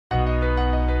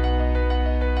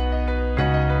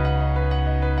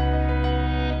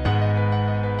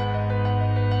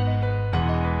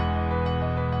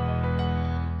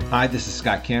Hi, this is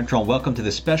Scott Cantrell. Welcome to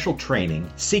the special training,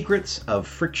 Secrets of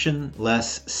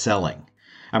Frictionless Selling.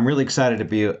 I'm really excited to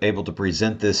be able to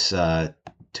present this to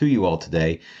you all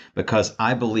today because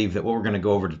I believe that what we're going to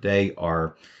go over today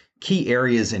are key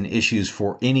areas and issues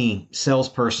for any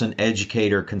salesperson,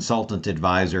 educator, consultant,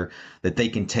 advisor that they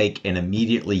can take and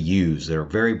immediately use. They're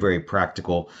very, very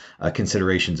practical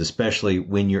considerations, especially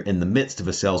when you're in the midst of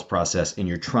a sales process and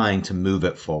you're trying to move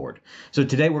it forward. So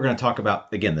today we're going to talk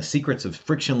about, again, the secrets of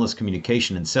frictionless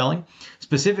communication and selling,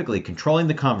 specifically controlling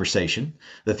the conversation,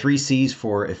 the 3 C's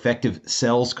for effective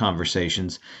sales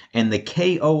conversations, and the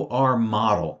KOR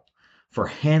model for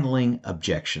handling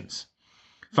objections.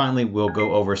 Finally, we'll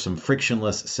go over some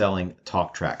frictionless selling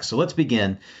talk tracks. So let's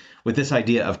begin with this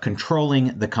idea of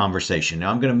controlling the conversation.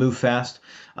 Now, I'm going to move fast,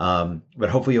 but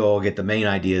hopefully you'll all get the main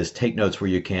ideas, take notes where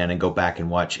you can, and go back and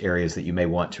watch areas that you may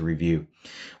want to review.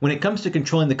 When it comes to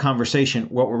controlling the conversation,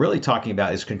 what we're really talking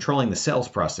about is controlling the sales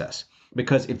process.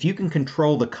 Because if you can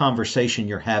control the conversation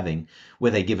you're having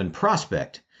with a given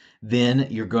prospect, then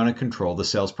you're going to control the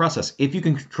sales process. If you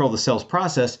can control the sales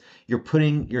process, you're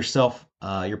putting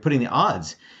the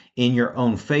odds in your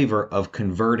own favor of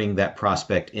converting that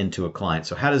prospect into a client.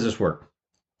 So how does this work?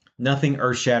 Nothing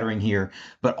earth-shattering here,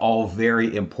 but all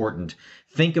very important.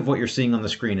 Think of what you're seeing on the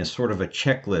screen as sort of a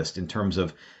checklist in terms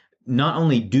of not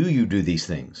only do you do these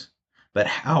things, but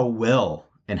how well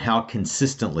and how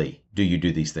consistently do you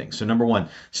do these things. So number 1,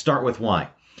 start with why.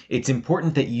 It's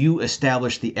important that you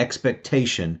establish the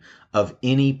expectation of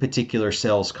any particular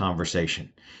sales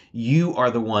conversation. You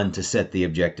are the one to set the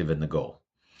objective and the goal.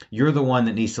 You're the one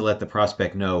that needs to let the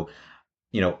prospect know,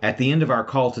 at the end of our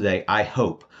call today, I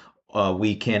hope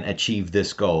we can achieve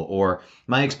this goal, or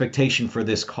my expectation for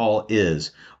this call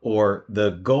is, or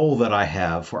the goal that I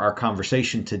have for our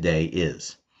conversation today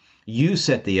is. You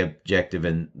set the objective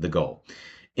and the goal.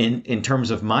 In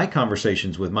terms of my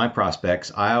conversations with my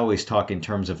prospects, I always talk in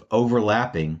terms of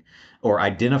overlapping or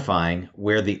identifying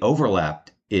where the overlap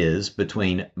is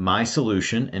between my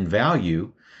solution and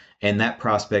value and that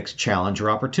prospect's challenge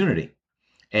or opportunity.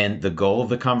 And the goal of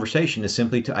the conversation is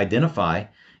simply to identify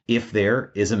if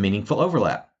there is a meaningful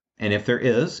overlap. And if there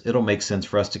is, it'll make sense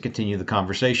for us to continue the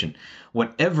conversation.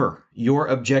 Whatever your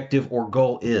objective or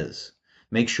goal is,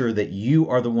 make sure that you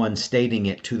are the one stating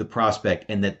it to the prospect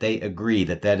and that they agree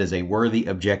that that is a worthy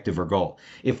objective or goal.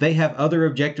 If they have other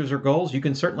objectives or goals, you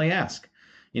can certainly ask,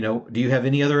 do you have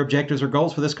any other objectives or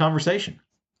goals for this conversation?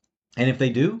 And if they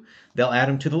do, they'll add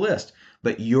them to the list.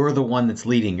 But you're the one that's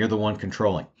leading. You're the one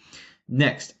controlling.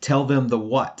 Next, tell them the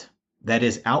what. That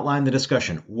is, outline the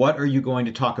discussion. What are you going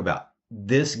to talk about?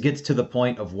 This gets to the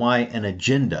point of why an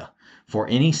agenda for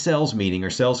any sales meeting or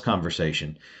sales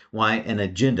conversation, why an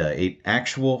agenda, an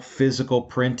actual physical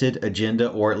printed agenda,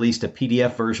 or at least a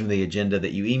PDF version of the agenda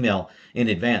that you email in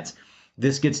advance.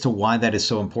 This gets to why that is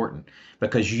so important,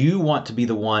 because you want to be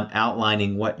the one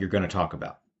outlining what you're going to talk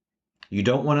about. You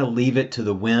don't want to leave it to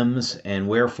the whims and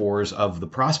wherefores of the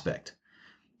prospect.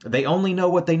 They only know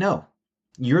what they know.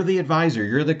 You're the advisor,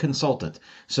 you're the consultant.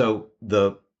 So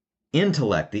the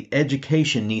intellect, the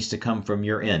education needs to come from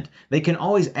your end. They can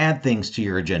always add things to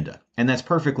your agenda, and that's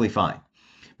perfectly fine.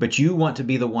 But you want to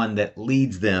be the one that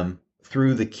leads them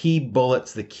through the key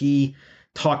bullets, the key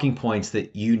talking points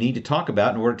that you need to talk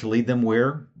about in order to lead them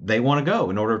where they want to go,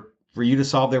 in order for you to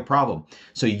solve their problem.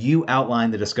 So you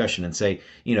outline the discussion and say,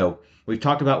 we've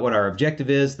talked about what our objective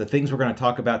is. The things we're going to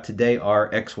talk about today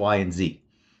are X, Y, and Z.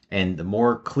 And the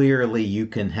more clearly you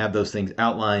can have those things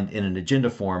outlined in an agenda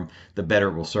form, the better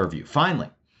it will serve you. Finally,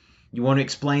 you want to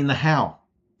explain the how.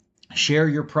 Share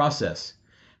your process.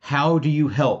 How do you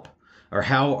help, or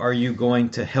how are you going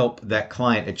to help that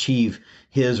client achieve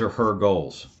his or her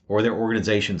goals or their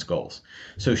organization's goals?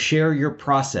 So share your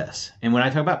process. And when I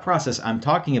talk about process, I'm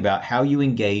talking about how you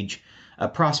engage a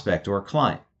prospect or a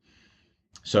client.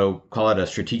 So call it a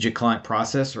strategic client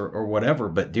process or whatever,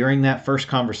 but during that first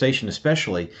conversation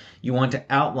especially, you want to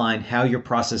outline how your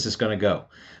process is going to go.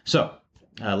 So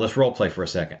let's role play for a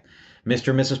second. Mr.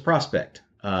 and Mrs. Prospect,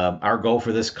 our goal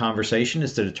for this conversation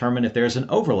is to determine if there's an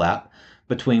overlap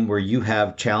between where you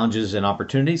have challenges and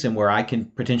opportunities and where I can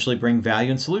potentially bring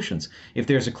value and solutions. If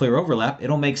there's a clear overlap,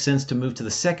 it'll make sense to move to the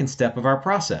second step of our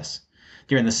process.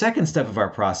 During the second step of our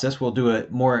process, we'll do a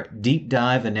more deep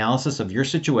dive analysis of your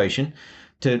situation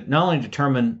to not only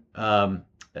determine,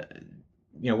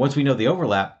 once we know the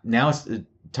overlap, now it's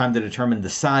time to determine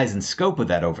the size and scope of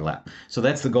that overlap. So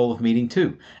that's the goal of meeting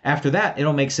 2. After that,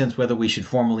 it'll make sense whether we should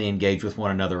formally engage with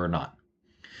one another or not.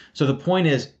 So the point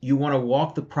is, you want to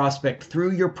walk the prospect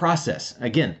through your process.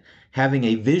 Again, having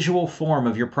a visual form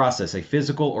of your process, a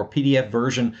physical or PDF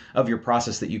version of your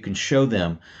process that you can show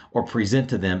them or present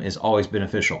to them is always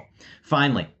beneficial.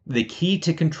 Finally, the key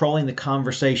to controlling the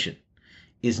conversation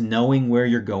is knowing where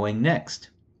you're going next.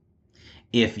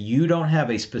 If you don't have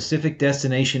a specific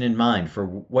destination in mind for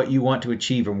what you want to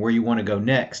achieve and where you want to go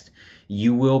next,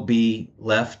 you will be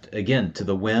left, again, to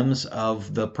the whims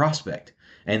of the prospect,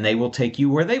 and they will take you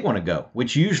where they want to go,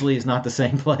 which usually is not the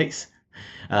same place.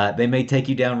 They may take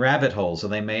you down rabbit holes, or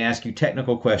they may ask you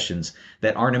technical questions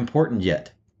that aren't important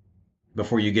yet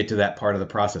before you get to that part of the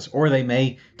process, or they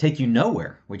may take you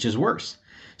nowhere, which is worse.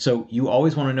 So you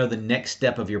always want to know the next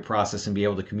step of your process and be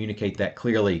able to communicate that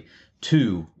clearly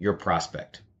to your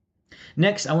prospect.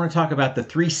 Next, I want to talk about the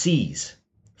 3 C's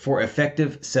for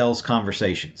effective sales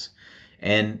conversations.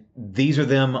 And these are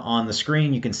them on the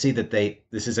screen. You can see that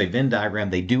this is a Venn diagram.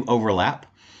 They do overlap.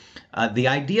 The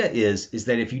idea is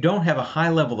that if you don't have a high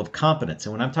level of competence,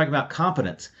 and when I'm talking about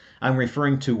competence, I'm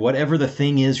referring to whatever the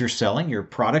thing is you're selling, your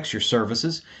products, your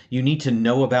services. You need to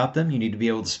know about them. You need to be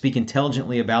able to speak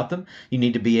intelligently about them. You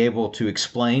need to be able to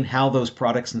explain how those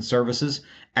products and services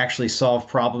actually solve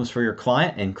problems for your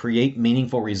client and create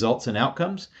meaningful results and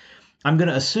outcomes. I'm going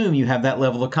to assume you have that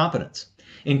level of competence.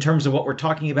 In terms of what we're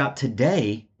talking about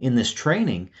today in this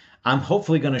training, I'm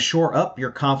hopefully going to shore up your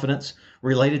confidence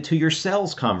related to your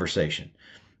sales conversation.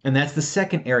 And that's the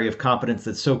second area of competence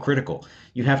that's so critical.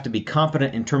 You have to be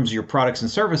competent in terms of your products and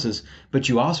services, but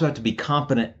you also have to be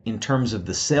competent in terms of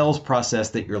the sales process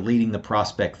that you're leading the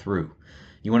prospect through.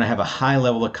 You want to have a high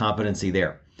level of competency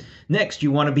there. Next,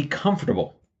 you want to be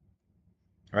comfortable.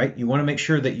 Right? You want to make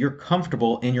sure that you're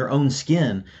comfortable in your own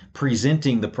skin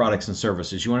presenting the products and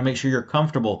services. You want to make sure you're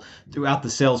comfortable throughout the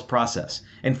sales process.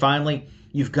 And finally,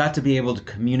 you've got to be able to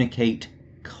communicate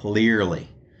clearly.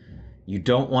 You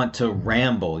don't want to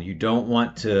ramble. You don't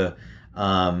want to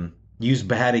use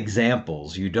bad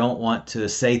examples. You don't want to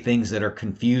say things that are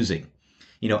confusing.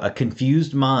 A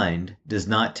confused mind does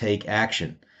not take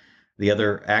action. The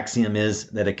other axiom is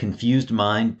that a confused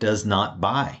mind does not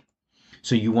buy.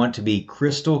 So you want to be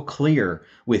crystal clear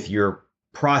with your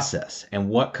process and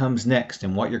what comes next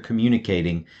and what you're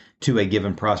communicating to a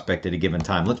given prospect at a given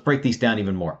time. Let's break these down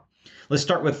even more. Let's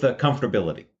start with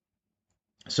comfortability.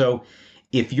 So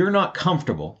if you're not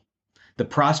comfortable, the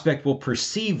prospect will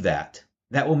perceive that.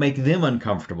 That will make them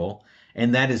uncomfortable,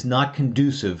 and that is not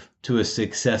conducive to a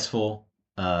successful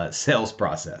sales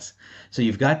process. So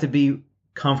you've got to be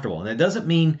comfortable. And that doesn't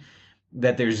mean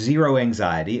that there's zero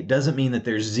anxiety. It doesn't mean that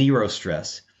there's zero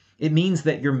stress. It means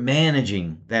that you're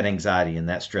managing that anxiety and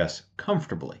that stress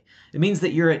comfortably. It means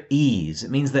that you're at ease.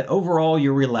 It means that overall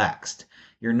you're relaxed.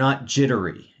 You're not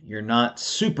jittery. You're not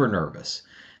super nervous.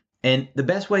 And the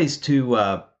best ways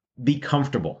to be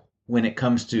comfortable when it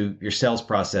comes to your sales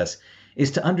process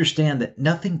is to understand that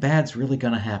nothing bad's really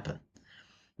going to happen.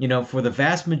 For the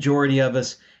vast majority of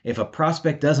us, if a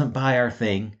prospect doesn't buy our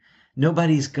thing,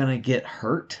 nobody's going to get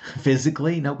hurt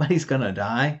physically. Nobody's going to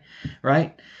die,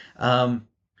 right? The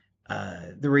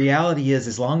reality is,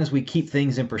 as long as we keep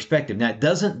things in perspective, now it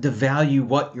doesn't devalue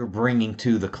what you're bringing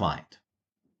to the client,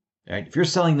 right? If you're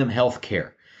selling them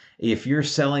healthcare, if you're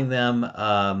selling them,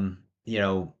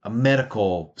 a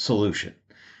medical solution,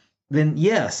 then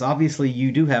yes, obviously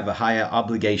you do have a high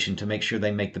obligation to make sure they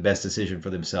make the best decision for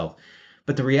themselves.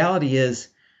 But the reality is,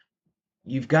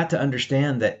 you've got to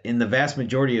understand that in the vast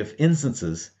majority of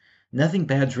instances, nothing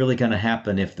bad's really going to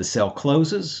happen if the sale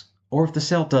closes or if the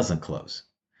sale doesn't close,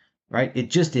 right?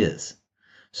 It just is.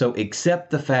 So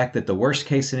accept the fact that the worst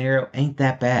case scenario ain't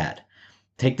that bad.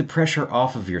 Take the pressure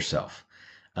off of yourself.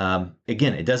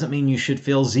 Again, it doesn't mean you should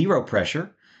feel zero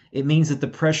pressure. It means that the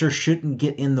pressure shouldn't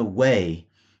get in the way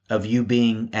of you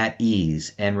being at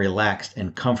ease and relaxed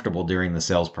and comfortable during the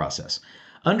sales process.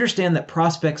 Understand that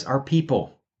prospects are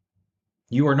people.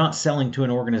 You are not selling to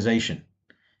an organization,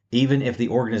 even if the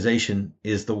organization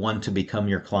is the one to become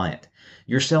your client.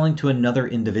 You're selling to another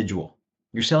individual.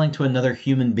 You're selling to another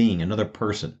human being, another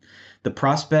person. The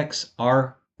prospects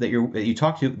that you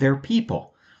talk to, they're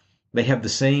people. They have the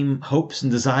same hopes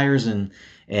and desires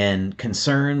and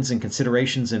concerns and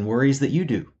considerations and worries that you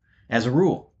do, as a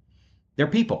rule. They're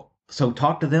people. So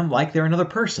talk to them like they're another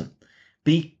person.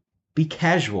 Be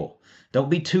casual. Don't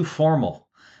be too formal.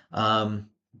 And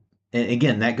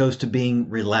again, that goes to being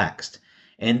relaxed.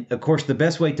 And of course, the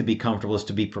best way to be comfortable is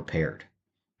to be prepared,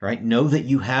 right? Know that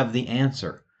you have the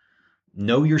answer.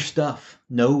 Know your stuff.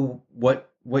 Know what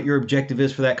your objective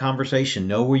is for that conversation.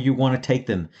 Know where you want to take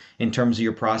them in terms of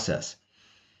your process.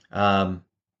 And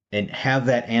have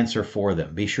that answer for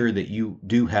them. Be sure that you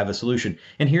do have a solution.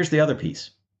 And here's the other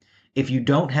piece. If you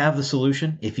don't have the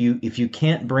solution, if you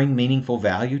can't bring meaningful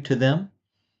value to them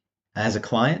as a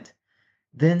client,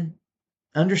 then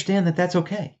understand that that's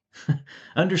okay.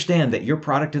 Understand that your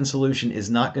product and solution is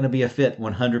not going to be a fit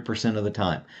 100% of the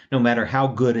time, no matter how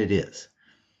good it is.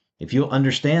 If you'll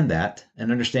understand that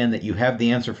and understand that you have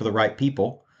the answer for the right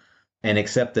people and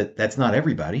accept that that's not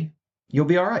everybody, you'll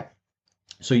be all right.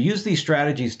 So use these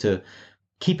strategies to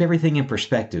keep everything in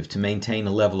perspective to maintain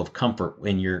a level of comfort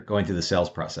when you're going through the sales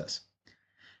process.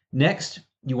 Next,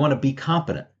 you want to be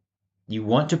competent. You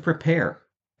want to prepare.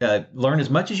 Learn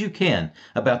as much as you can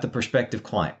about the prospective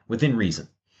client within reason,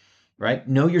 right?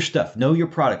 Know your stuff, know your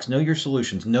products, know your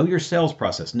solutions, know your sales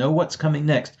process, know what's coming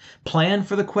next. Plan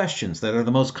for the questions that are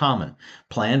the most common.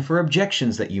 Plan for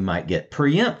objections that you might get.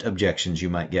 Preempt objections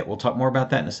you might get. We'll talk more about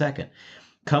that in a second.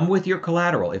 Come with your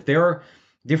collateral. If there are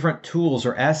different tools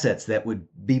or assets that would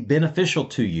be beneficial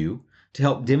to you to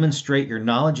help demonstrate your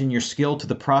knowledge and your skill to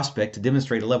the prospect, to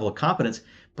demonstrate a level of competence,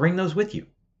 bring those with you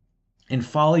and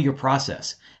follow your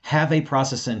process. Have a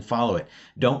process and follow it.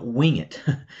 Don't wing it.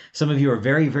 Some of you are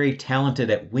very, very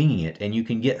talented at winging it, and you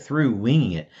can get through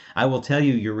winging it. I will tell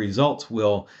you, your results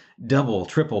will double,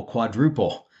 triple,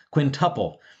 quadruple,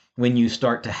 quintuple when you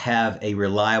start to have a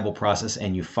reliable process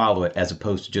and you follow it as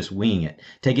opposed to just winging it.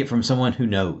 Take it from someone who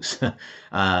knows.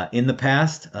 In the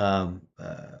past,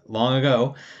 long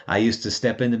ago, I used to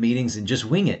step into meetings and just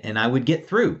wing it, and I would get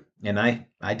through, and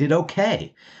I did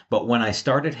okay. But when I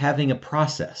started having a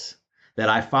process that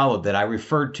I followed, that I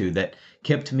referred to, that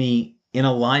kept me in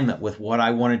alignment with what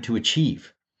I wanted to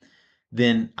achieve,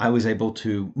 then I was able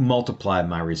to multiply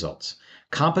my results.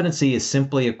 Competency is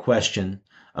simply a question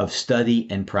of study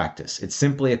and practice. It's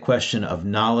simply a question of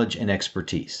knowledge and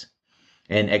expertise.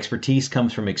 And expertise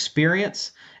comes from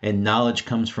experience, and knowledge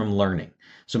comes from learning.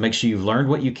 So make sure you've learned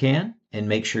what you can, and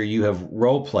make sure you have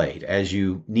role played as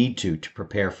you need to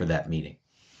prepare for that meeting.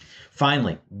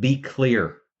 Finally, be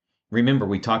clear. Remember,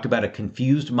 we talked about a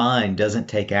confused mind doesn't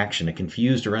take action. A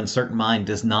confused or uncertain mind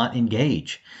does not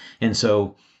engage. And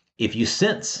so if you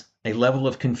sense a level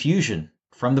of confusion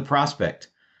from the prospect,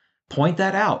 point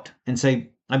that out and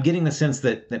say, I'm getting the sense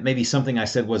that maybe something I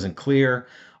said wasn't clear,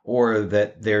 or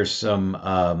that there's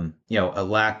some,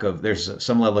 there's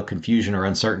some level of confusion or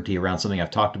uncertainty around something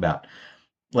I've talked about.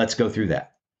 Let's go through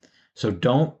that. So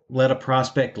don't let a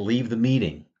prospect leave the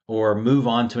meeting or move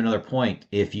on to another point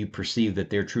if you perceive that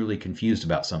they're truly confused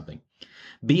about something.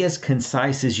 Be as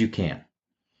concise as you can.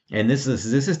 And this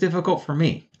is difficult for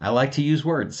me. I like to use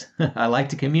words. I like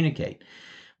to communicate.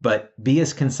 But be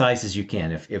as concise as you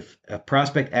can. If a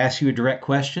prospect asks you a direct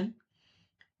question,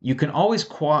 you can always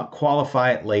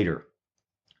qualify it later,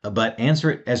 but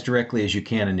answer it as directly as you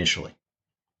can initially.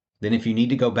 Then if you need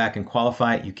to go back and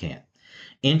qualify it, you can.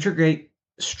 Integrate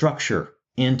structure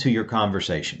into your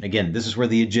conversation. Again, this is where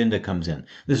the agenda comes in.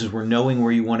 This is where knowing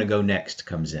where you want to go next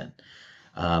comes in.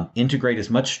 Integrate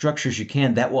as much structure as you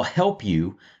can. That will help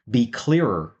you be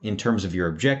clearer in terms of your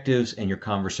objectives and your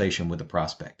conversation with the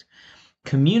prospect.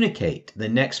 Communicate the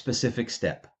next specific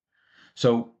step.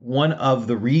 So one of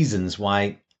the reasons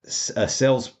why a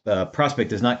sales prospect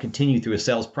does not continue through a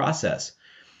sales process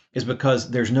is because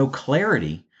there's no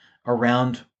clarity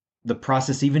around the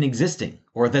process even existing,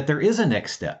 or that there is a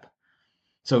next step.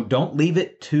 So don't leave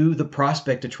it to the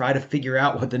prospect to try to figure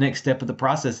out what the next step of the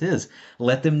process is.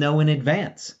 Let them know in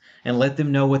advance, and let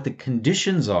them know what the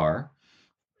conditions are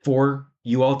for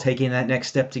you all taking that next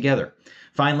step together.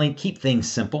 Finally, keep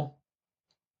things simple.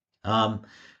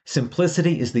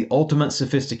 Simplicity is the ultimate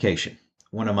sophistication.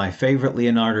 One of my favorite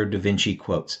Leonardo da Vinci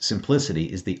quotes: simplicity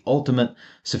is the ultimate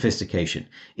sophistication.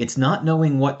 It's not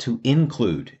knowing what to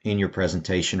include in your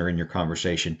presentation or in your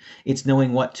conversation. It's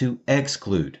knowing what to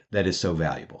exclude that is so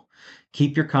valuable.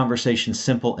 Keep your conversation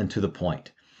simple and to the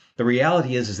point. The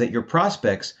reality is that your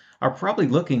prospects are probably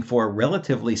looking for a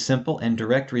relatively simple and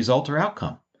direct result or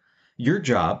outcome. Your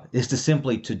job is to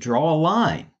simply to draw a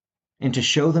line and to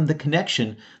show them the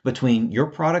connection between your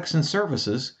products and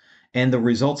services and the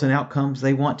results and outcomes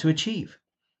they want to achieve.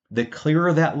 The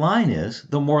clearer that line is,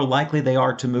 the more likely they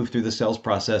are to move through the sales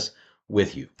process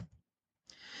with you.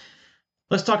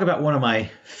 Let's talk about one of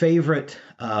my favorite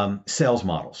sales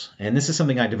models. And this is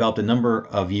something I developed a number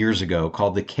of years ago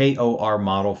called the KOR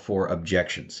model for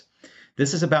objections.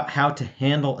 This is about how to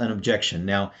handle an objection.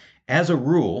 Now, as a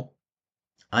rule,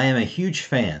 I am a huge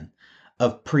fan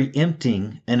of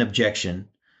preempting an objection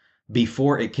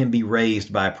before it can be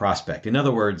raised by a prospect. In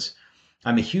other words,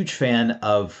 I'm a huge fan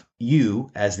of you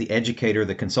as the educator,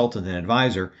 the consultant, and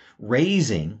advisor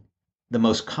raising the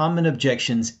most common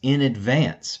objections in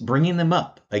advance, bringing them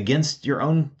up against your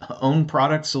own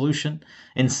product, solution,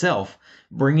 and self,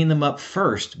 bringing them up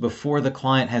first before the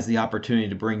client has the opportunity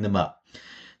to bring them up.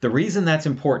 The reason that's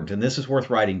important, and this is worth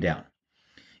writing down,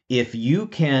 if you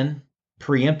can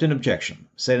preempt an objection,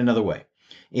 say it another way,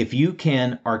 if you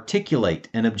can articulate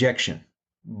an objection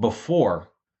before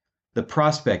the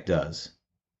prospect does,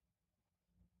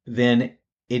 then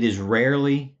it is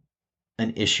rarely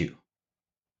an issue.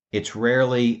 It's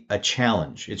rarely a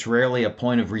challenge. It's rarely a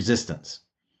point of resistance.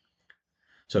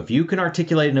 So if you can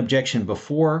articulate an objection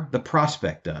before the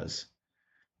prospect does,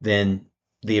 then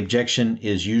the objection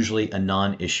is usually a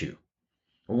non-issue.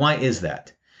 Why is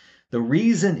that? The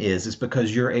reason is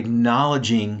because you're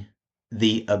acknowledging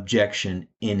the objection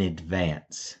in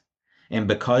advance. And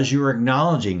because you're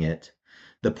acknowledging it,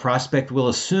 the prospect will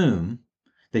assume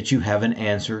that you have an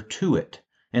answer to it.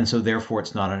 And so therefore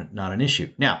it's not an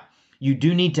issue. Now, you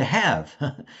do need to have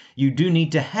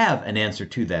an answer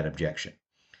to that objection.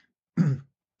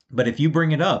 But if you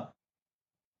bring it up,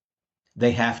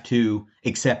 they have to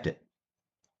accept it.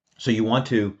 So you want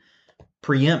to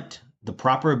preempt the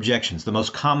proper objections, the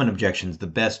most common objections, the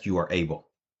best you are able.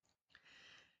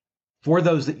 For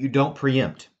those that you don't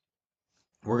preempt,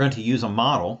 we're going to use a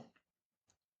model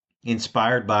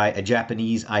inspired by a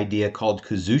Japanese idea called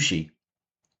kuzushi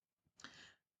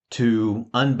to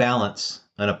unbalance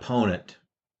an opponent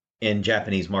in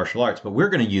Japanese martial arts. But we're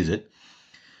going to use it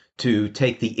to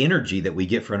take the energy that we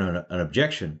get from an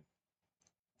objection,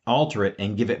 alter it,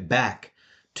 and give it back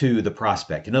to the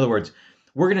prospect. In other words,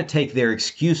 we're going to take their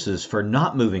excuses for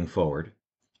not moving forward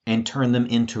and turn them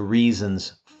into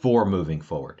reasons for moving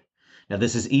forward. Now,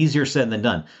 this is easier said than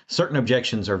done. Certain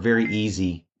objections are very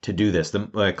easy to do this.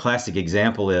 The classic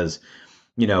example is,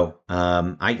 I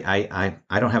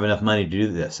don't have enough money to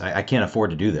do this. I can't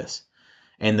afford to do this.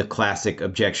 And the classic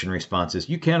objection response is,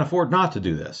 you can't afford not to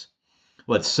do this.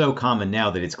 Well, it's so common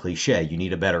now that it's cliche. You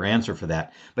need a better answer for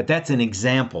that. But that's an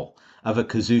example of a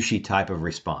kuzushi type of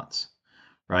response,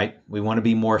 right? We want to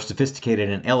be more sophisticated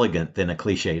and elegant than a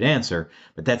cliched answer,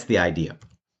 but that's the idea.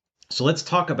 So let's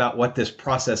talk about what this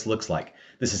process looks like.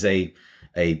 This is a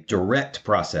direct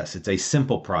process. It's a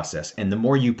simple process. And the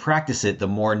more you practice it, the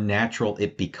more natural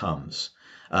it becomes.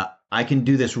 I can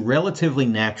do this relatively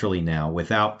naturally now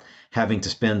without having to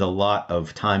spend a lot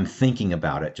of time thinking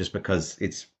about it, just because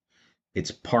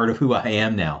it's part of who I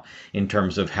am now in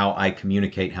terms of how I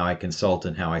communicate, how I consult,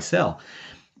 and how I sell.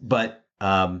 But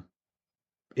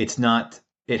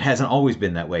it hasn't always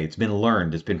been that way. It's been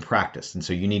learned, it's been practiced. And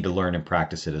so you need to learn and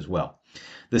practice it as well.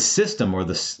 The system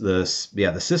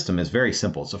the system is very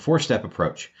simple. It's a 4-step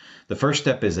approach. The first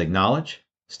step is acknowledge.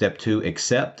 Step 2,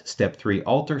 accept. Step 3,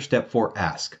 alter. Step 4,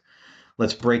 ask.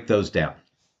 Let's break those down.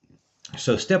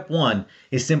 So step 1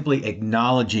 is simply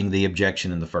acknowledging the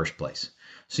objection in the first place.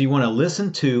 So you want to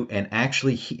listen to and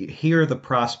actually hear the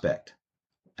prospect,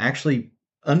 actually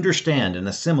understand and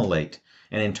assimilate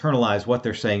and internalize what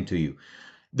they're saying to you.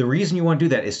 The reason you want to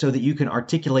do that is so that you can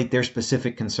articulate their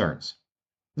specific concerns.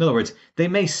 In other words, they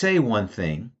may say one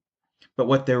thing, but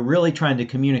what they're really trying to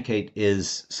communicate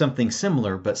is something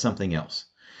similar, but something else.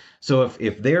 So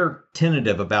if they're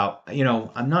tentative about,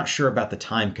 I'm not sure about the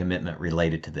time commitment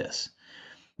related to this,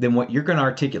 then what you're going to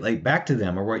articulate back to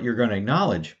them, or what you're going to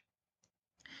acknowledge,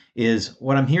 is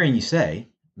what I'm hearing you say,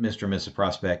 Mr. and Mrs.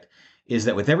 Prospect, is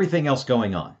that with everything else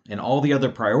going on and all the other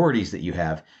priorities that you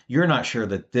have, you're not sure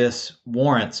that this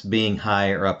warrants being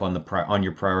higher up on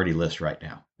your priority list right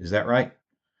now. Is that right?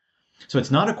 So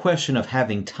it's not a question of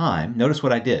having time. Notice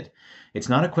what I did. It's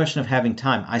not a question of having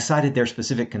time. I cited their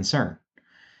specific concern.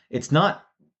 It's not,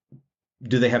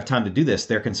 do they have time to do this?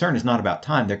 Their concern is not about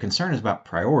time. Their concern is about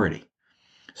priority.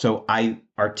 So I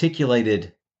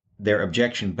articulated their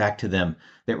objection back to them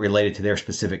that related to their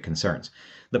specific concerns.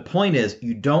 The point is,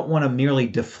 you don't want to merely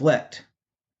deflect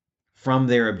from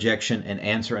their objection and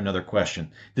answer another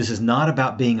question. This is not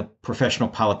about being a professional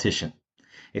politician.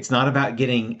 It's not about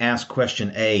getting asked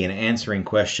question A and answering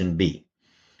question B.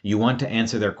 You want to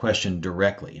answer their question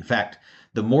directly. In fact,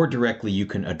 the more directly you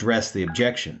can address the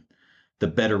objection, the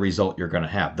better result you're going to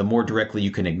have. The more directly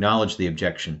you can acknowledge the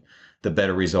objection, the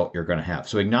better result you're going to have.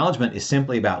 So acknowledgement is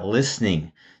simply about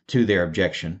listening to their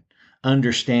objection,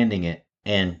 understanding it,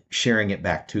 and sharing it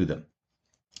back to them.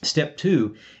 Step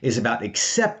 2 is about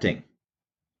accepting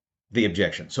the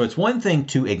objection. So it's one thing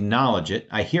to acknowledge it.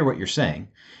 I hear what you're saying.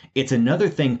 It's another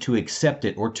thing to accept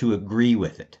it or to agree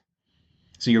with it.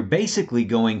 So you're basically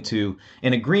going to,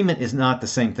 an agreement is not the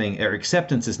same thing, or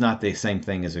acceptance is not the same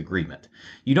thing as agreement.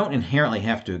 You don't inherently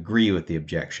have to agree with the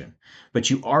objection, but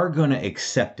you are going to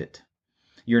accept it.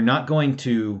 You're not going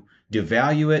to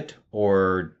devalue it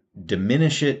or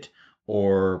diminish it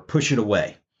or push it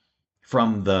away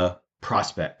from the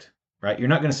prospect, right? You're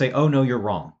not going to say, oh, no, you're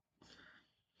wrong.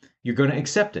 You're going to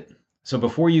accept it. So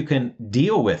before you can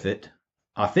deal with it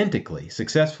authentically,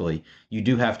 successfully, you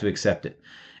do have to accept it.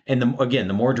 And again,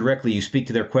 the more directly you speak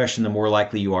to their question, the more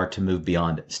likely you are to move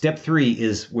beyond it. Step 3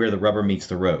 is where the rubber meets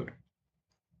the road.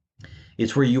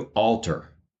 It's where you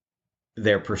alter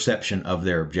their perception of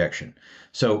their objection.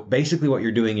 So basically what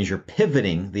you're doing is you're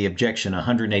pivoting the objection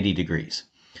 180 degrees.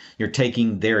 You're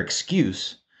taking their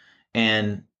excuse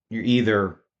and you're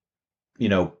either,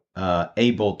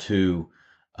 able to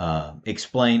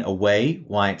explain away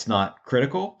why it's not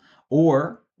critical,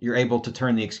 or you're able to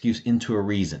turn the excuse into a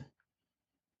reason.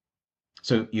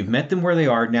 So you've met them where they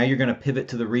are. Now you're going to pivot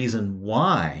to the reason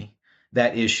why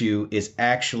that issue is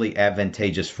actually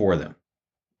advantageous for them.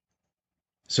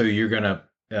 So you're going to,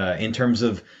 in terms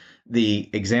of the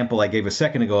example I gave a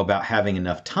second ago about having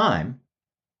enough time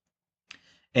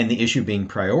and the issue being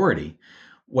priority,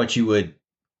 what you would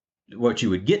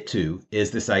get to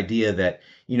is this idea that,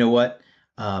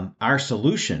 our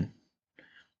solution,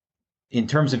 in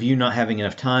terms of you not having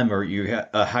enough time or you have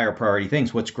higher priority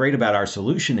things, what's great about our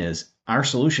solution is our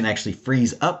solution actually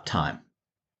frees up time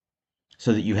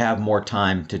so that you have more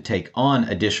time to take on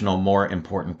additional, more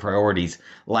important priorities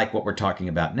like what we're talking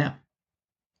about now.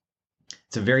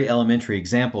 It's a very elementary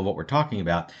example of what we're talking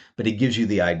about, but it gives you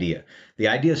the idea. The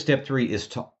idea of step 3 is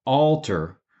to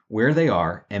alter where they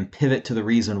are and pivot to the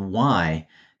reason why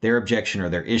their objection or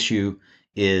their issue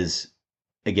is,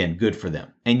 again, good for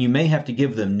them. And you may have to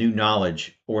give them new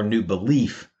knowledge or new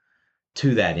belief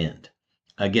to that end.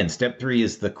 Again, step 3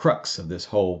 is the crux of this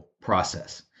whole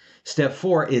process. Step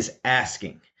 4 is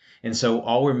asking. And so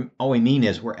all we mean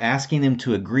is we're asking them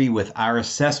to agree with our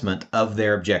assessment of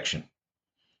their objection.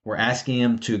 We're asking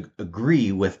them to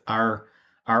agree with our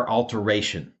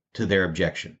alteration to their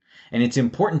objection. And it's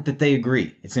important that they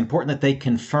agree. It's important that they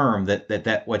confirm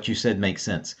that what you said makes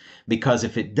sense. Because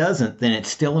if it doesn't, then it's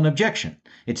still an objection.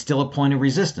 It's still a point of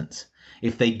resistance.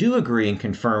 If they do agree and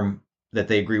confirm that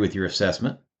they agree with your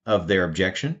assessment of their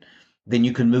objection, then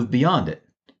you can move beyond it.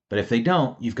 But if they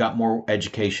don't, you've got more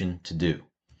education to do.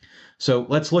 So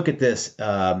let's look at this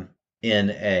in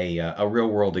a real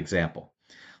world example.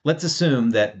 Let's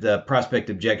assume that the prospect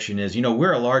objection is,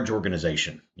 we're a large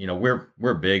organization.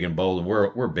 We're big and bold and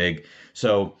we're big.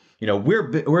 So,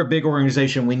 we're a big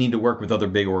organization. We need to work with other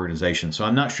big organizations. So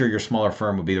I'm not sure your smaller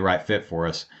firm would be the right fit for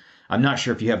us. I'm not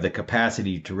sure if you have the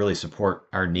capacity to really support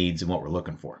our needs and what we're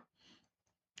looking for.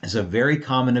 It's a very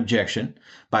common objection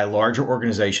by larger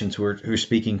organizations who are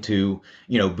speaking to,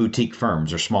 boutique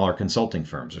firms or smaller consulting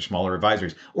firms or smaller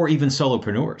advisories or even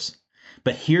solopreneurs.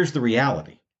 But here's the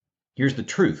reality. Here's the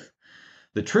truth.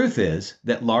 The truth is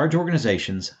that large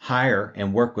organizations hire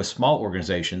and work with small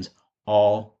organizations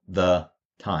all the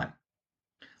time.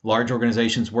 Large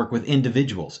organizations work with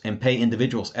individuals and pay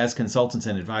individuals as consultants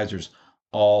and advisors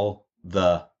all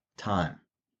the time.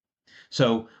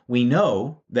 So we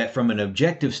know that from an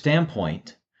objective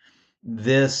standpoint,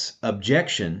 this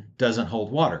objection doesn't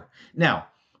hold water. Now,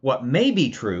 what may be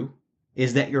true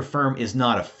is that your firm is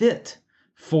not a fit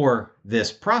for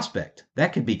this prospect.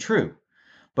 That could be true.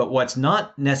 But what's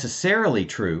not necessarily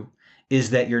true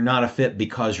is that you're not a fit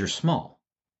because you're small.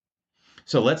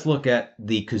 So let's look at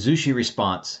the Kazushi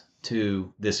response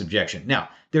to this objection. Now,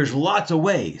 there's lots of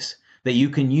ways that you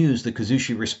can use the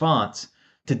Kazushi response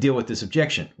to deal with this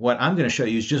objection. What I'm going to show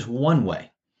you is just one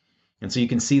way. And so you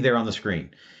can see there on the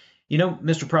screen.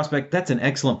 Mr. Prospect, that's an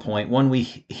excellent point. One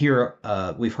we've heard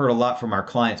a lot from our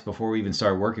clients before we even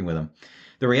started working with them.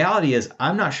 The reality is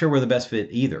I'm not sure we're the best fit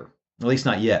either, at least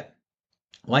not yet.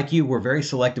 Like you, we're very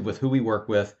selective with who we work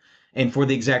with, and for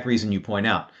the exact reason you point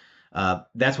out.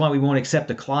 That's why we won't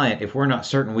accept a client if we're not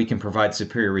certain we can provide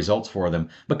superior results for them,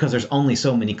 because there's only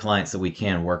so many clients that we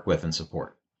can work with and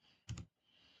support.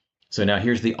 So now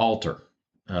here's the alter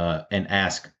and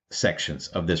ask sections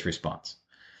of this response.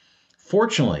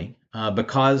 Fortunately,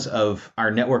 because of our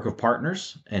network of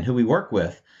partners and who we work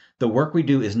with, the work we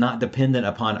do is not dependent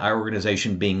upon our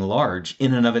organization being large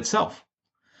in and of itself.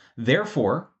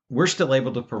 Therefore, we're still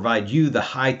able to provide you the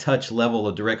high-touch level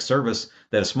of direct service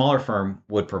that a smaller firm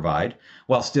would provide,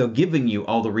 while still giving you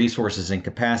all the resources and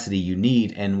capacity you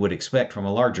need and would expect from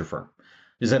a larger firm.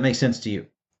 Does that make sense to you?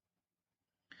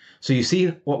 So you see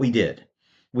what we did.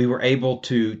 We were able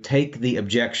to take the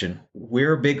objection.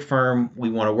 We're a big firm. We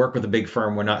want to work with a big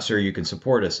firm. We're not sure you can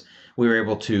support us. We were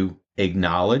able to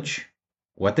acknowledge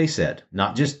what they said,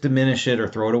 not just diminish it or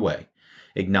throw it away.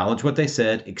 Acknowledge what they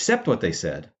said, accept what they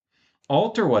said,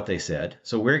 alter what they said.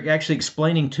 So we're actually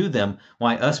explaining to them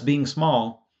why us being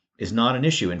small is not an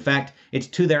issue. In fact, it's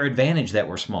to their advantage that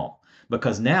we're small,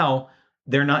 because now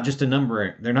they're not just a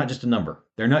number. They're not just a number.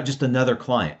 They're not just another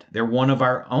client. They're one of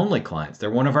our only clients.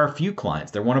 They're one of our few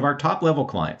clients. They're one of our top level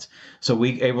clients. So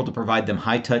we're able to provide them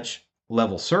high touch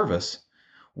level service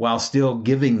while still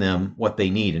giving them what they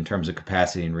need in terms of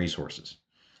capacity and resources.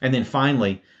 And then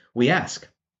finally, we ask,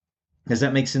 does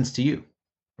that make sense to you?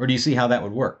 Or do you see how that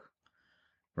would work?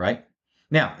 Right?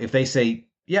 Now, if they say,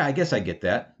 yeah, I guess I get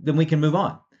that, then we can move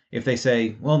on. If they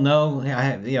say, well, no,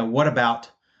 what about,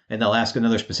 and they'll ask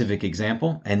another specific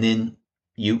example, and then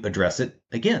you address it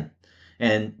again.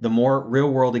 And the more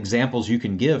real world examples you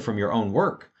can give from your own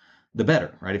work, the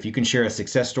better, right? If you can share a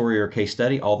success story or a case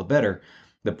study, all the better.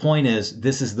 The point is,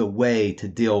 this is the way to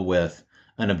deal with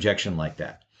an objection like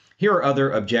that. Here are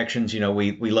other objections.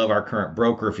 We love our current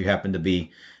broker. If you happen to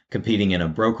be competing in a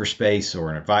broker space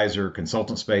or an advisor,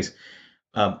 consultant space,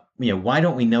 why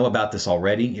don't we know about this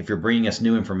already? If you're bringing us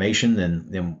new information,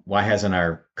 then why hasn't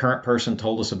our current person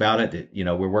told us about it?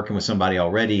 We're working with somebody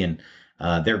already, and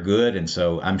they're good, and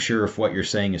so I'm sure if what you're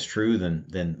saying is true,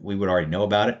 then we would already know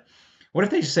about it. What if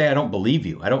they say, I don't believe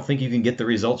you? I don't think you can get the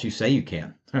results you say you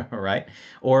can, right?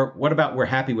 Or what about we're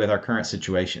happy with our current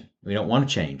situation? We don't want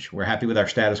to change. We're happy with our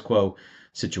status quo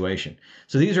situation.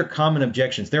 So these are common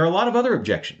objections. There are a lot of other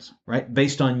objections, right?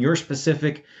 Based on your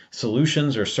specific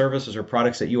solutions or services or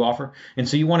products that you offer. And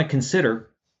so you want to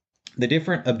consider the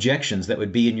different objections that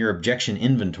would be in your objection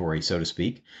inventory, so to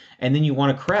speak. And then you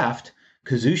want to craft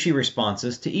Kazushi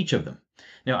responses to each of them.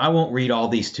 Now, I won't read all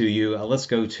these to you. Let's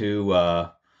go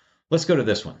to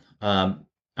this one.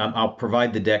 I'll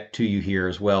provide the deck to you here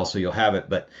as well, so you'll have it.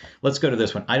 But let's go to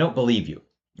this one. I don't believe you,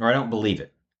 or I don't believe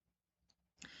it.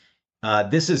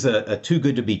 This is a too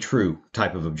good to be true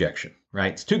type of objection,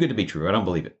 right? It's too good to be true. I don't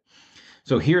believe it.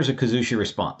 So here's a Kazushi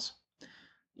response.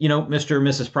 Mr. or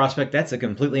Mrs. Prospect, that's a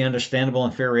completely understandable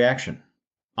and fair reaction.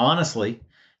 Honestly,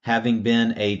 having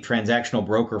been a transactional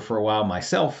broker for a while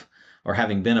myself, or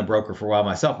having been a broker for a while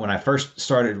myself, when I first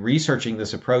started researching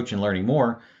this approach and learning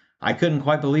more, I couldn't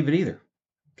quite believe it either.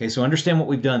 Okay, so understand what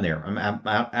we've done there. I'm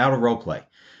out of role play.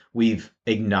 We've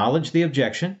acknowledged the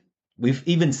objection. We've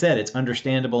even said it's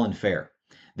understandable and fair.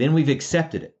 Then we've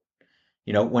accepted it.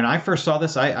 When I first saw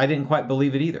this, I didn't quite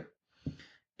believe it either.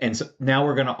 And so now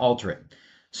we're going to alter it.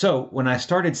 So when I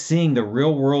started seeing the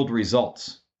real world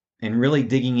results and really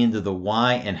digging into the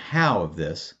why and how of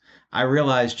this, I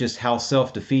realized just how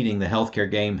self-defeating the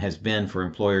healthcare game has been for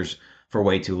employers for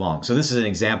way too long. So this is an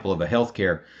example of a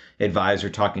healthcare advisor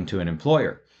talking to an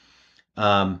employer.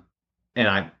 And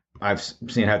I've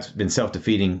seen how it's been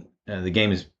self-defeating. The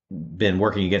game has been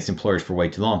working against employers for way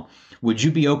too long. Would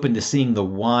you be open to seeing the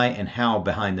why and how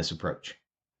behind this approach?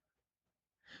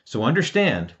 So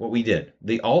understand what we did.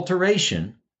 The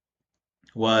alteration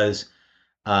was,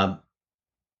 the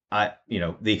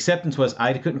acceptance was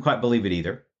I couldn't quite believe it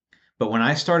either. But when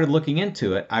I started looking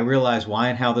into it, I realized why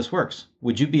and how this works.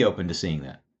 Would you be open to seeing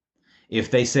that? If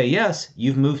they say yes,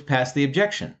 you've moved past the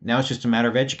objection. Now it's just a matter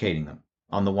of educating them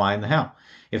on the why and the how.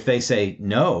 If they say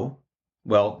no,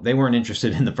 well, they weren't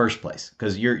interested in the first place,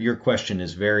 because your question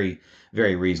is very,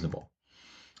 very reasonable.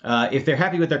 If they're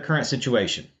happy with their current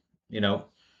situation,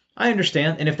 I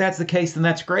understand. And if that's the case, then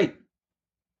that's great.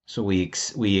 So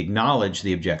we acknowledge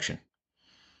the objection.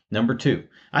 Number 2,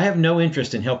 I have no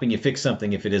interest in helping you fix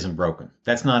something if it isn't broken.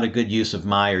 That's not a good use of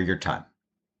my or your time.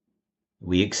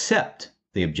 We accept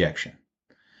the objection.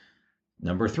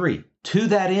 Number 3, to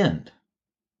that end.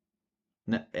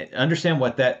 Now, understand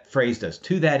what that phrase does.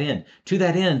 To that end. To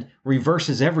that end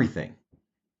reverses everything.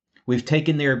 We've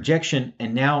taken their objection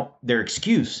and now their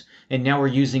excuse, and now we're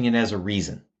using it as a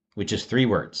reason, which is 3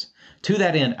 words. To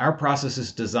that end, our process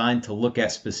is designed to look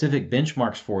at specific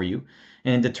benchmarks for you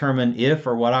and determine if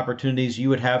or what opportunities you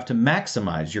would have to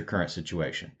maximize your current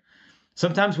situation.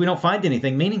 Sometimes we don't find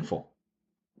anything meaningful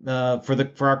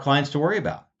for our clients to worry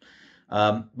about.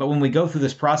 But when we go through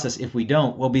this process, if we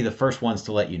don't, we'll be the first ones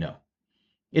to let you know.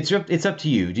 It's up to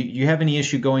you. Do you have any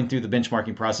issue going through the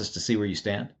benchmarking process to see where you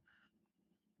stand?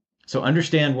 So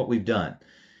understand what we've done.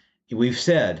 We've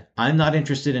said, I'm not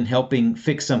interested in helping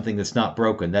fix something that's not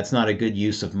broken. That's not a good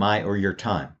use of my or your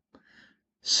time.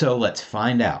 So let's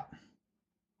find out.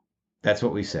 That's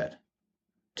what we said.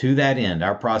 To that end,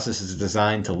 our process is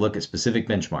designed to look at specific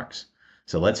benchmarks.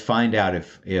 So let's find out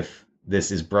if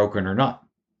this is broken or not.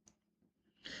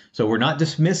 So we're not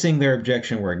dismissing their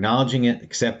objection. We're acknowledging it,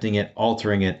 accepting it,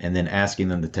 altering it, and then asking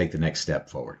them to take the next step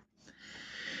forward.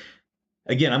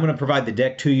 Again, I'm going to provide the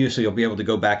deck to you so you'll be able to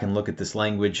go back and look at this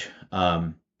language.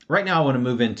 Right now, I want to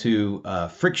move into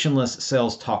frictionless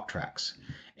sales talk tracks.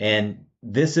 And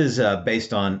this is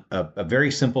based on a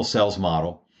very simple sales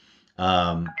model.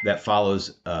 that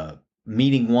follows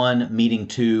meeting one, meeting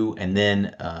two, and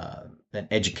then an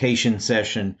education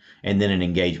session, and then an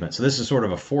engagement. So this is sort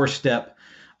of a four-step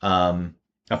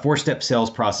sales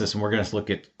process, and we're going to look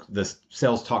at the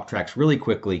sales talk tracks really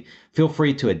quickly. Feel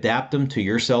free to adapt them to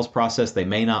your sales process. They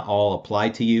may not all apply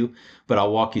to you, but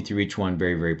I'll walk you through each one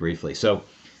very, very briefly. So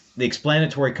the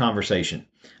explanatory conversation.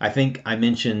 I think I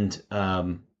mentioned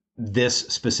this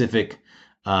specific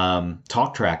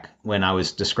talk track when I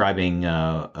was describing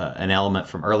an element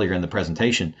from earlier in the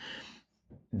presentation.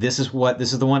 This is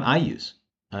the one I use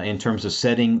in terms of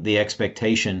setting the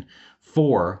expectation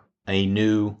for a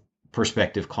new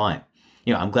prospective client.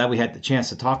 I'm glad we had the chance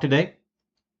to talk today.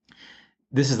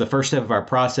 This is the first step of our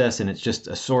process, and it's just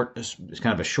it's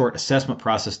kind of a short assessment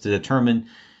process to determine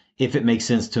if it makes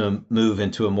sense to move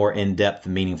into a more in-depth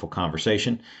and meaningful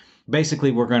conversation.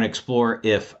 Basically, we're going to explore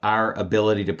if our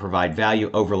ability to provide value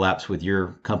overlaps with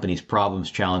your company's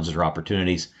problems, challenges, or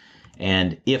opportunities.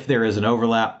 And if there is an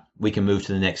overlap, we can move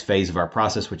to the next phase of our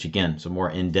process, which again is a more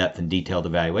in-depth and detailed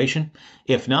evaluation.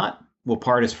 If not, we'll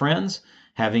part as friends,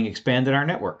 having expanded our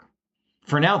network.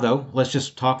 For now, though, let's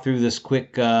just talk through this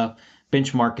quick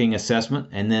benchmarking assessment,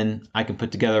 and then I can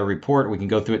put together a report. We can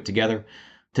go through it together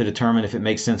to determine if it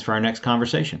makes sense for our next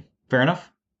conversation. Fair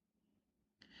enough?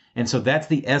 And so that's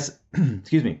the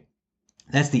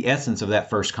that's the essence of that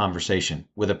first conversation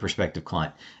with a prospective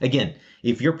client. Again,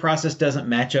 if your process doesn't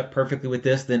match up perfectly with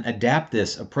this, then adapt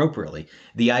this appropriately.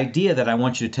 The idea that I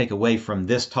want you to take away from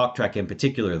this talk track in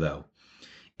particular, though,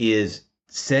 is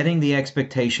setting the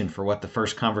expectation for what the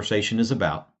first conversation is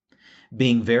about,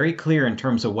 being very clear in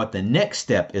terms of what the next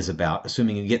step is about,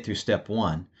 assuming you get through step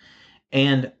one,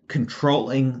 and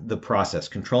controlling the process,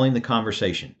 controlling the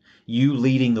conversation, you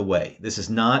leading the way. This is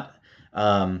not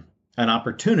an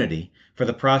opportunity for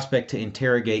the prospect to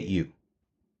interrogate you.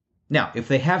 Now, if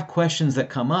they have questions that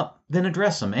come up, then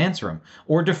address them, answer them,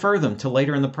 or defer them to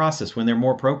later in the process when they're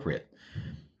more appropriate.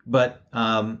 But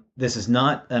this is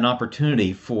not an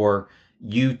opportunity for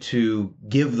you to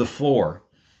give the floor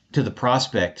to the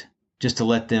prospect just to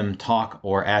let them talk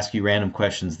or ask you random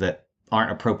questions that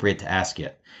aren't appropriate to ask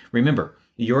yet. Remember,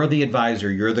 you're the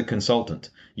advisor, you're the consultant,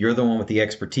 you're the one with the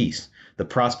expertise. The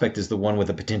prospect is the one with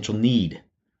a potential need.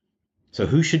 So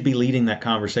who should be leading that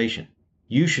conversation?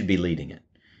 You should be leading it.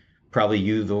 Probably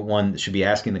you, the one that should be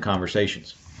asking the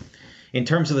conversations. In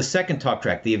terms of the second talk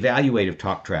track, the evaluative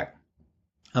talk track,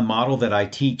 a model that I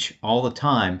teach all the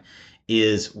time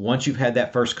is once you've had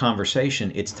that first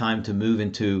conversation, it's time to move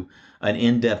into an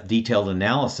in-depth, detailed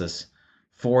analysis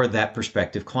for that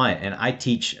prospective client. And I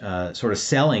teach sort of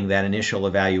selling that initial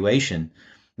evaluation,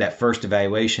 that first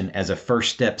evaluation, as a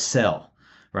first step sell,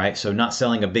 right? So not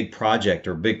selling a big project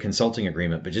or big consulting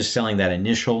agreement, but just selling that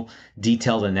initial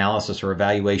detailed analysis or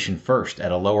evaluation first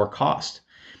at a lower cost.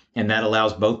 And that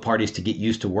allows both parties to get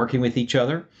used to working with each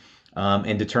other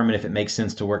and determine if it makes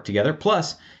sense to work together.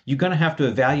 Plus, you're going to have to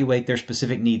evaluate their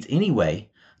specific needs anyway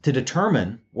to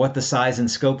determine what the size and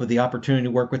scope of the opportunity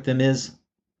to work with them is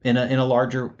in a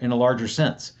larger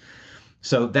sense.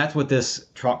 So that's what this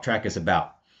talk track is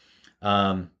about.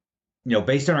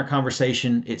 Based on our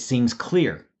conversation, it seems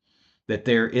clear that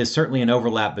there is certainly an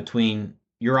overlap between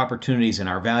your opportunities and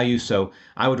our values. So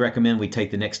I would recommend we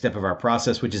take the next step of our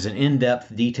process, which is an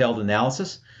in-depth, detailed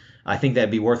analysis. I think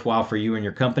that'd be worthwhile for you and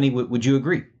your company. Would you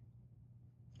agree?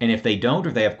 And if they don't, or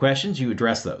if they have questions, you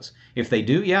address those. If they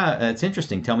do, yeah, it's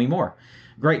interesting. Tell me more.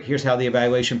 Great. Here's how the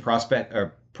evaluation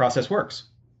process works.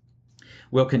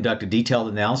 We'll conduct a detailed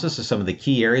analysis of some of the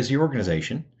key areas of your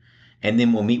organization, and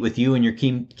then we'll meet with you and your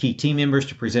key team members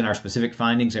to present our specific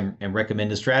findings and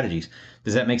recommended strategies.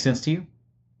 Does that make sense to you?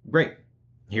 Great.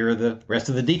 Here are the rest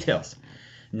of the details.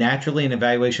 Naturally, an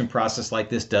evaluation process like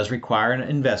this does require an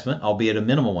investment, albeit a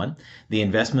minimal one. The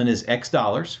investment is X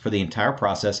dollars for the entire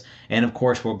process, and of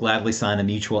course, we'll gladly sign a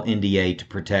mutual NDA to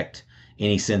protect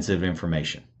any sensitive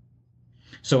information.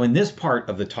 So in this part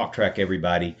of the talk track,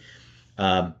 everybody,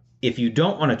 if you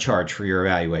don't want to charge for your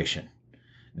evaluation,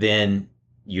 then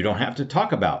you don't have to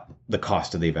talk about the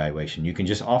cost of the evaluation. You can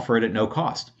just offer it at no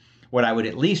cost. What I would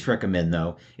at least recommend,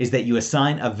 though, is that you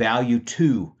assign a value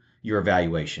to your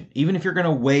evaluation, even if you're going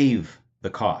to waive the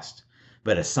cost,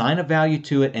 but assign a value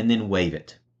to it and then waive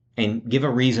it and give a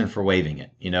reason for waiving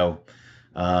it.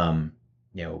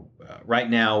 Right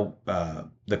now,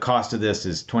 the cost of this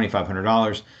is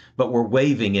 $2,500, but we're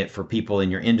waiving it for people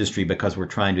in your industry because we're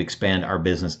trying to expand our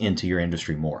business into your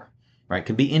industry more, right? It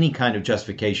can be any kind of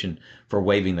justification for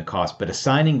waiving the cost, but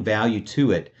assigning value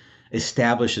to it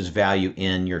establishes value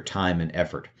in your time and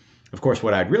effort. Of course,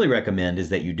 what I'd really recommend is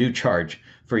that you do charge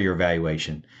for your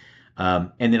evaluation.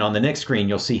 And then on the next screen,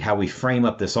 you'll see how we frame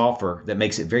up this offer that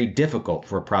makes it very difficult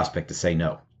for a prospect to say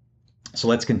no. So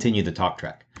let's continue the talk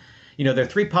track. There are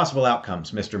three possible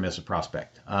outcomes, Mr. and Mrs.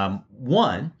 Prospect.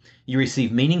 One, you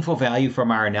receive meaningful value from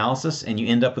our analysis and you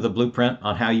end up with a blueprint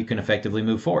on how you can effectively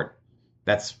move forward.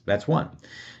 That's one.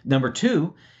 Number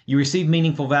two, you receive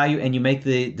meaningful value and you make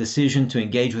the decision to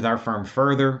engage with our firm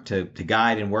further, to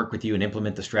guide and work with you and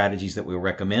implement the strategies that we'll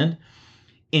recommend.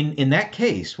 In that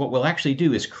case, what we'll actually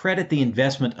do is credit the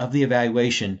investment of the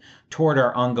evaluation toward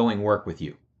our ongoing work with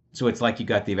you. So it's like you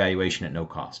got the evaluation at no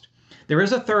cost. There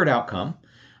is a third outcome.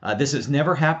 This has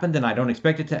never happened, and I don't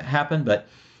expect it to happen, but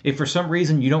if for some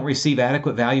reason you don't receive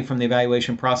adequate value from the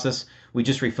evaluation process, we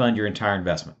just refund your entire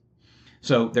investment.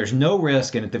 So there's no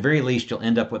risk, and at the very least, you'll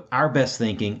end up with our best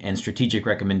thinking and strategic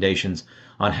recommendations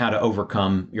on how to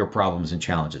overcome your problems and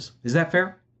challenges. Is that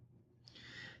fair?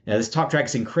 Now, this talk track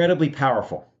is incredibly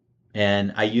powerful,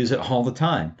 and I use it all the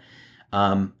time.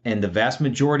 And the vast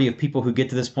majority of people who get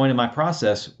to this point in my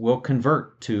process will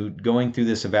convert to going through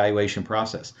this evaluation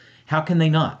process. How can they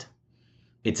not?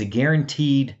 It's a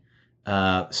guaranteed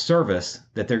service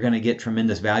that they're going to get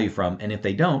tremendous value from. And if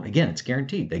they don't, again, it's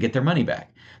guaranteed. They get their money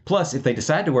back. Plus, if they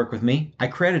decide to work with me, I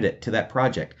credit it to that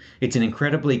project. It's an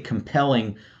incredibly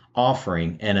compelling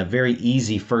offering and a very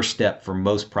easy first step for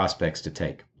most prospects to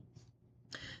take.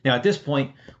 Now, at this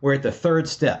point, we're at the third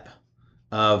step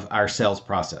of our sales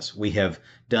process. We have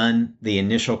done the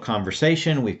initial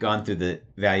conversation. We've gone through the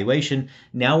evaluation.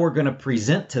 Now we're going to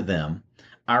present to them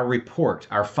our report,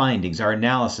 our findings, our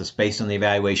analysis based on the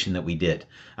evaluation that we did.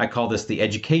 I call this the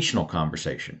educational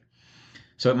conversation.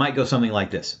 So it might go something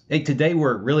like this. Hey, today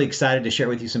we're really excited to share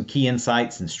with you some key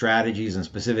insights and strategies and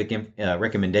specific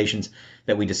recommendations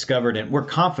that we discovered, and we're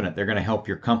confident they're going to help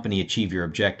your company achieve your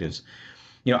objectives.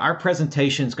 Our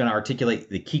presentation is going to articulate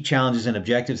the key challenges and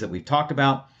objectives that we've talked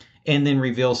about, and then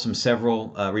reveal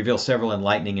several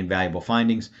enlightening and valuable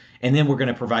findings. And then we're going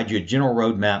to provide you a general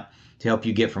roadmap to help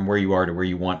you get from where you are to where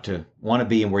you want to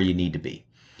be and where you need to be.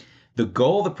 The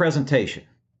goal of the presentation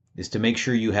is to make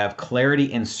sure you have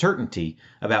clarity and certainty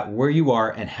about where you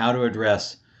are and how to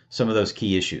address some of those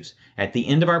key issues. At the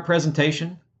end of our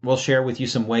presentation, we'll share with you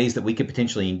some ways that we could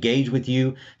potentially engage with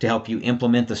you to help you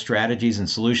implement the strategies and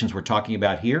solutions we're talking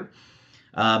about here.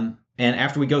 And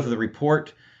after we go through the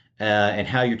report and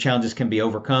how your challenges can be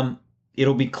overcome,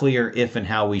 it'll be clear if and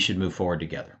how we should move forward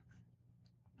together.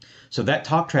 So that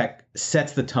talk track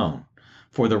sets the tone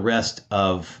for the rest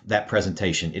of that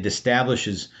presentation. It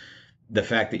establishes the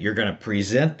fact that you're going to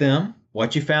present them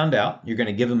what you found out. You're going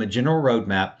to give them a general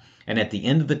roadmap. And at the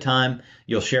end of the time,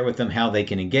 you'll share with them how they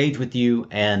can engage with you,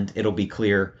 and it'll be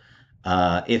clear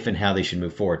if and how they should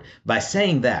move forward. By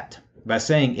saying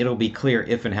it'll be clear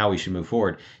if and how we should move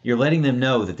forward, you're letting them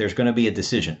know that there's going to be a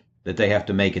decision that they have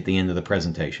to make at the end of the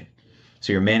presentation.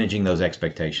 So you're managing those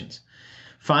expectations.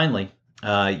 Finally,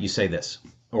 you say this,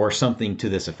 or something to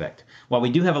this effect. While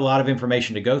we do have a lot of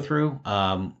information to go through,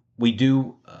 we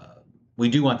do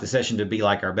want the session to be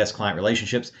like our best client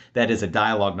relationships. That is a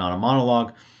dialogue, not a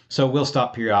monologue. So we'll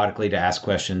stop periodically to ask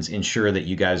questions, ensure that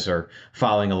you guys are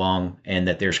following along and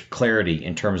that there's clarity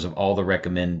in terms of all the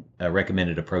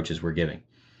recommended approaches we're giving.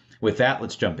 With that,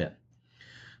 let's jump in.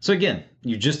 So again,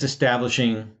 you're just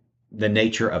establishing the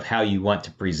nature of how you want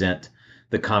to present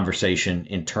the conversation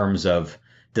in terms of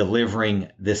delivering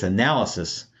this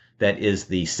analysis that is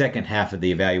the second half of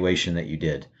the evaluation that you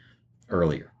did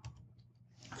earlier.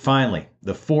 Finally,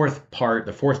 the fourth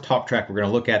talk track we're going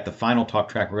to look at, the final talk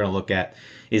track we're going to look at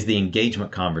is the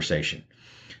engagement conversation.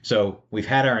 So we've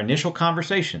had our initial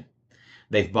conversation.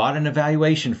 They've bought an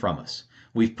evaluation from us.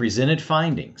 We've presented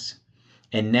findings.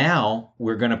 And now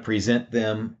we're going to present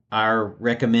them our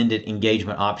recommended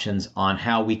engagement options on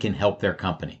how we can help their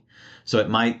company. So it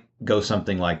might go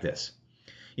something like this.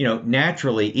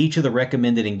 Naturally, each of the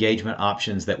recommended engagement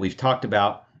options that we've talked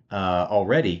about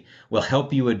already will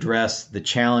help you address the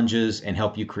challenges and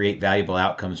help you create valuable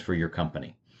outcomes for your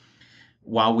company.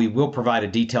 While we will provide a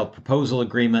detailed proposal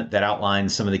agreement that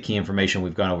outlines some of the key information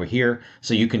we've gone over here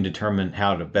so you can determine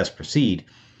how to best proceed,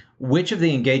 which of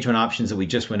the engagement options that we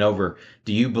just went over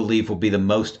do you believe will be the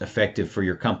most effective for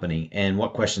your company, and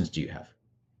what questions do you have?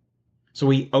 So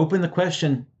we open the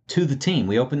question to the team.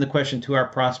 We open the question to our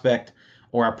prospect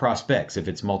or our prospects if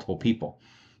it's multiple people.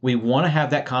 We want to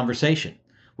have that conversation.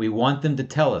 We want them to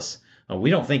tell us, oh, we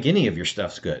don't think any of your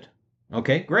stuff's good.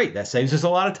 Okay, great. That saves us a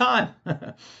lot of time.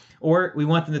 Or we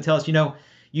want them to tell us,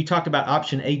 you talked about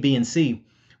option A, B, and C.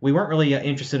 We weren't really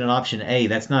interested in option A.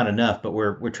 That's not enough, but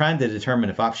we're trying to determine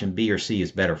if option B or C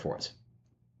is better for us.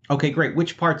 Okay, great.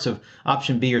 Which parts of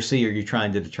option B or C are you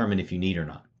trying to determine if you need or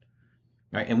not?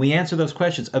 right? And we answer those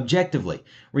questions objectively.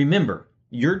 Remember,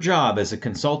 your job as a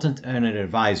consultant and an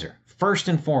advisor, first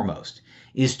and foremost,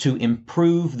 is to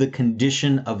improve the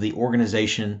condition of the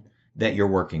organization that you're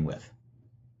working with.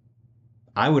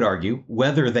 I would argue,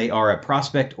 whether they are a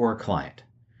prospect or a client,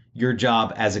 your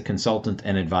job as a consultant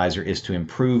and advisor is to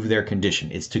improve their condition.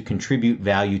 It's to contribute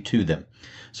value to them.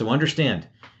 So understand,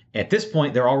 at this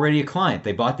point, they're already a client.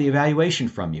 They bought the evaluation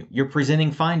from you. You're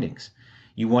presenting findings.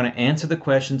 You want to answer the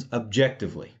questions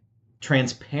objectively,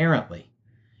 transparently.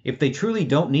 If they truly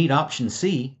don't need option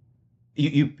C,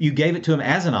 you gave it to them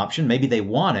as an option. Maybe they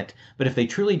want it, but if they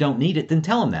truly don't need it, then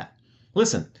tell them that.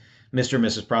 Listen, Mr. and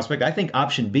Mrs. Prospect, I think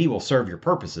option B will serve your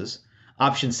purposes.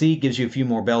 Option C gives you a few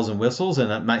more bells and whistles,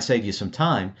 and it might save you some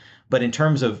time. But in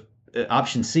terms of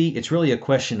option C, it's really a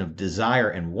question of desire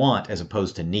and want as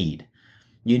opposed to need.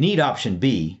 You need option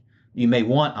B. You may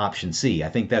want option C. I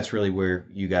think that's really where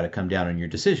you got to come down on your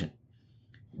decision.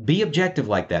 Be objective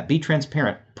like that. Be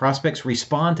transparent. Prospects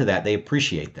respond to that. They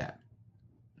appreciate that.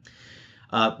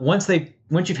 Once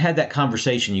you've had that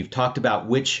conversation, you've talked about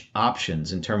which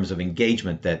options in terms of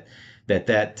engagement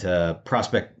that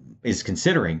prospect is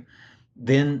considering,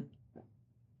 then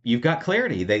you've got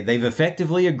clarity. They've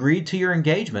effectively agreed to your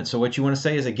engagement. So what you want to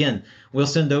say is, again, we'll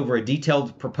send over a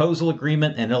detailed proposal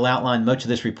agreement, and it'll outline much of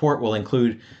this report will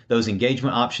include those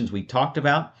engagement options we talked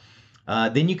about.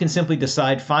 Then you can simply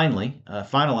decide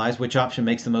finalize which option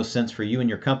makes the most sense for you and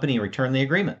your company and return the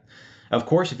agreement. Of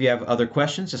course, if you have other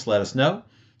questions, just let us know.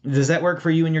 Does that work for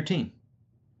you and your team?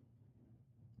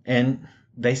 And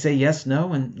they say yes,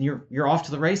 no, and you're off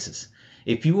to the races.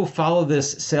 If you will follow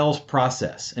this sales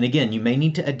process, and again, you may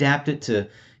need to adapt it to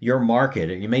your market,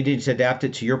 or you may need to adapt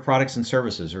it to your products and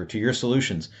services or to your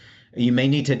solutions. You may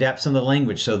need to adapt some of the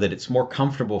language so that it's more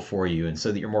comfortable for you and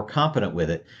so that you're more competent with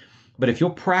it. But if you'll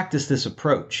practice this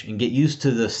approach and get used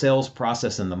to the sales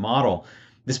process and the model,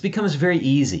 this becomes very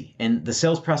easy, and the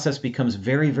sales process becomes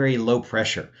very, very low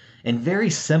pressure and very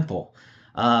simple.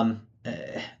 I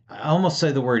almost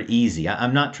say the word easy.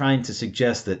 I'm not trying to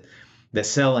suggest that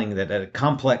a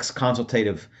complex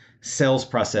consultative sales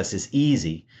process is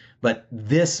easy, but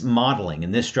this modeling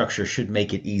and this structure should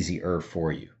make it easier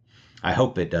for you. I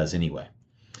hope it does anyway.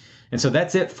 And so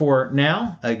that's it for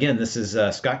now. Again, this is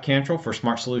Scott Cantrell for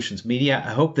Smart Solutions Media. I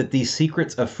hope that these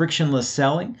secrets of frictionless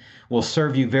selling will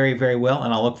serve you very, very well,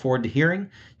 and I look forward to hearing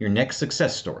your next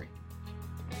success story.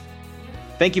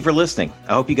 Thank you for listening.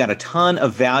 I hope you got a ton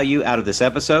of value out of this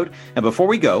episode. And before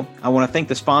we go, I want to thank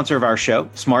the sponsor of our show,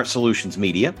 Smart Solutions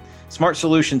Media. Smart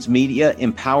Solutions Media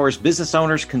empowers business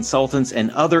owners, consultants, and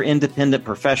other independent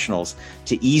professionals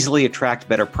to easily attract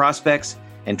better prospects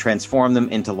and transform them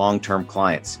into long-term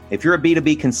clients. If you're a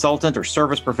B2B consultant or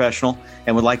service professional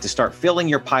and would like to start filling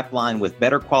your pipeline with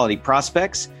better quality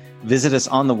prospects, visit us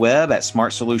on the web at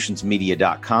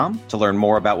smartsolutionsmedia.com to learn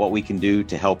more about what we can do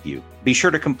to help you. Be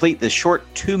sure to complete the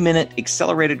short 2-minute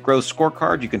accelerated growth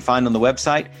scorecard you can find on the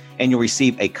website, and you'll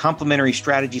receive a complimentary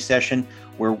strategy session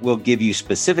where we'll give you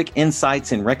specific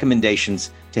insights and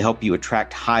recommendations to help you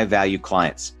attract high-value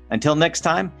clients. Until next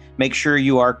time, make sure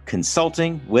you are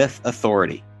consulting with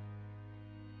authority.